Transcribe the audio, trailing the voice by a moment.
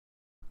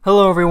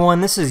Hello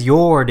everyone, this is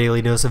your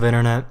daily dose of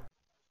internet.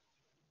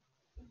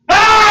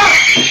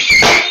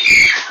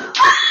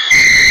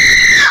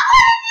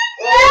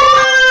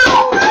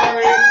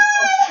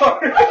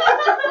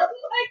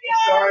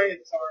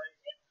 Sorry.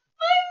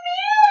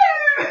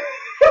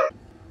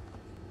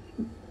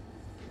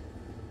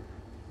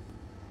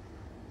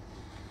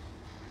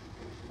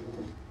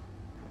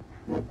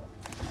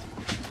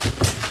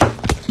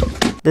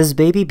 This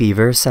baby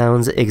beaver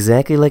sounds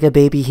exactly like a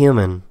baby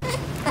human.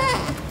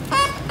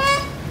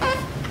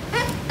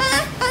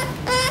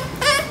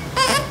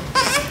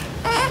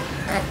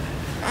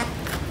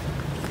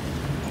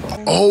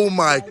 Oh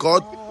my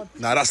god.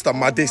 Nah, that's the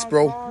maddest,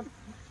 bro.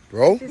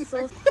 Bro?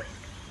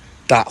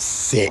 That's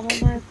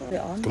sick.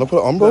 Gonna put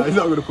it on, bro? Nah, he's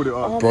not gonna put it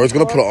on. Bro, he's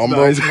gonna put it on,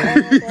 bro. He's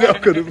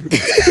not gonna put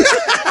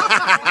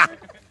it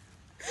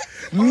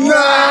on.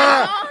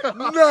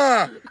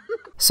 Nah!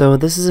 So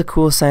this is a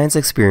cool science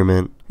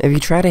experiment. If you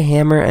try to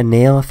hammer a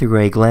nail through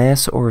a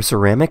glass or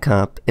ceramic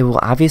cup, it will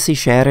obviously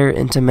shatter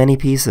into many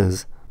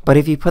pieces. But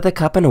if you put the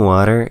cup in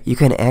water, you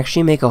can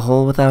actually make a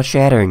hole without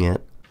shattering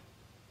it.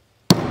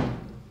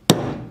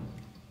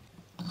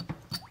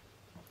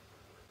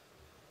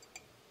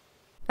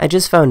 I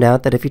just found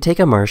out that if you take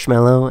a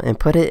marshmallow and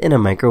put it in a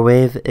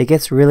microwave, it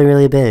gets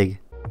really big.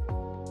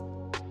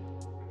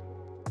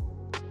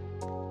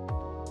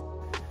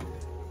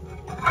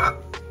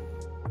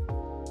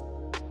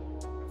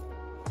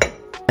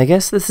 I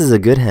guess this is a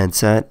good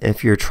headset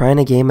if you're trying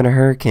to game in a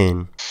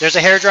hurricane. There's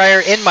a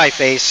hairdryer in my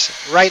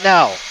face right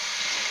now.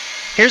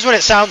 Here's what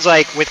it sounds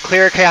like with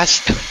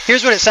Clearcast.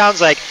 Here's what it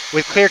sounds like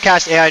with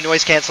Clearcast AI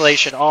noise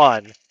cancellation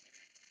on.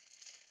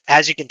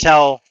 As you can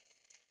tell,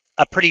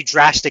 a pretty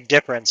drastic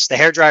difference. The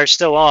hairdryer's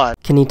still on.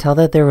 Can you tell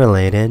that they're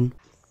related?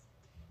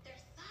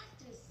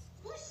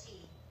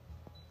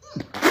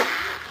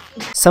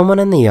 Someone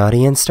in the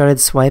audience started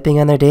swiping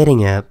on their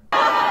dating app.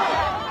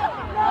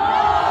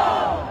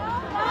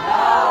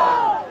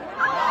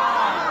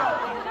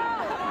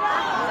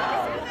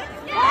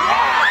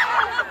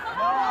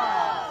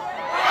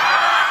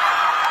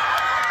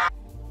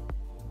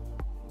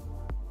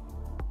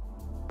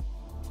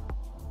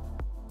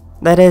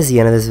 That is the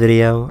end of this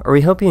video, or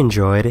we hope you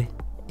enjoyed,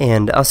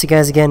 and I'll see you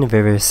guys again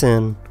very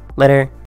soon. Later.